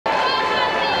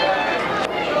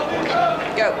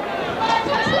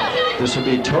This will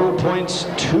be total points,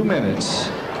 2 minutes.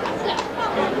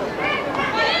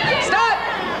 Stop!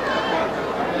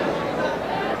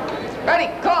 Ready,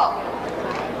 call.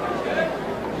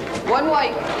 1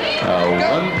 white.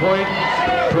 1 point,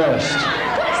 Prest.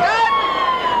 Stop!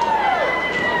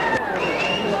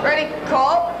 Ready,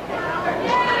 call.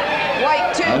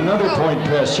 White, 2. Another go. point,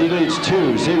 Prest. She leads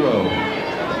 2-0.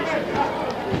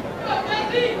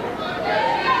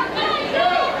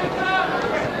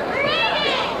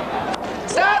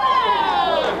 Stop!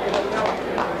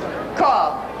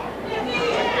 Call.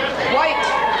 White,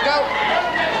 go.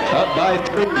 Up by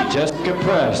 3, Jessica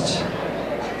Prest.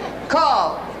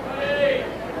 Call.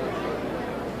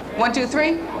 1, 2,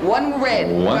 3. 1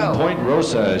 red. 1 go. point,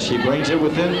 Rosa. She brings it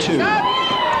within 2. Stop.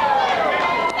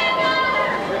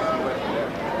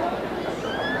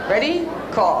 Ready?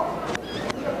 Call.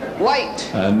 White.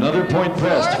 Another point,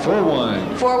 Prest.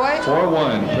 4-1. 4 white.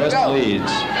 4-1. Prest Go.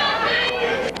 leads.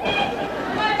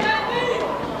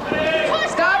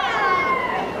 Stop.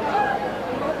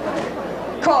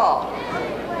 Call.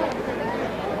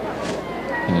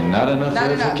 And not enough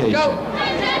Not enough. verification. Go.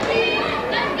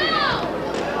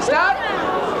 Stop.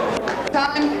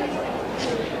 Time.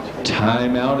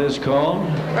 Timeout is called.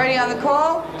 Ready on the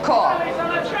call? Call.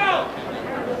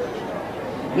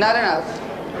 Not enough.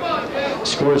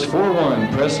 Score is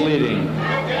 4-1. Prest leading.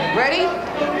 Ready?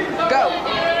 Go.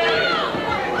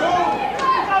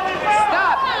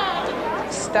 Stop.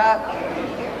 Stop.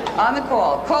 On the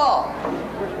call. Call.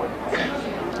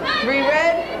 3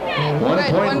 red. 1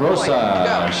 Red, point, 1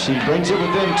 Rosa. Go. She brings it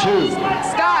within 2.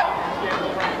 Stop.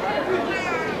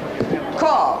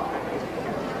 Call.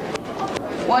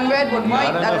 1 red, 1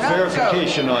 white. Not enough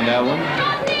verification on that one.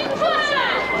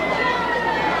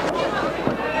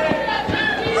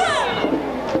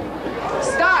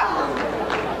 Stop.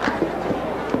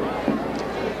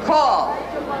 Call.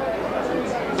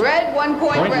 Red, 1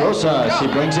 point, Point, red. Rosa. Go. She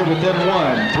brings it within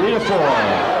 1.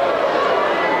 3-4.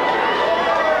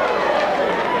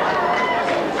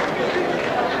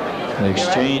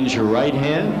 Exchange your right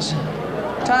hands.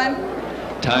 Time.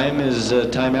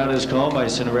 Timeout is called by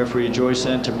Center Referee Joy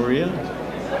Santa Maria.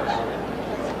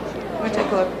 Let me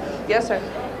take a look. Yes, sir.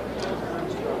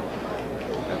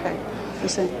 Okay.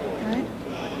 Listen. All right.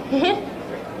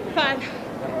 Fine.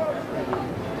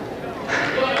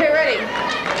 Okay, ready.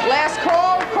 Last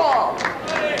call. Call.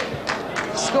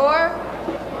 Score.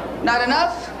 Not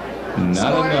enough. Not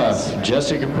Score enough. is-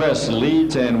 Jessica Prest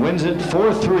leads and wins it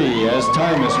 4-3 as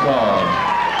time is called.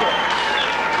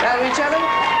 Out of each other?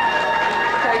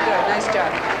 Okay, good. Nice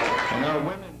job. And our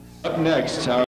women up next.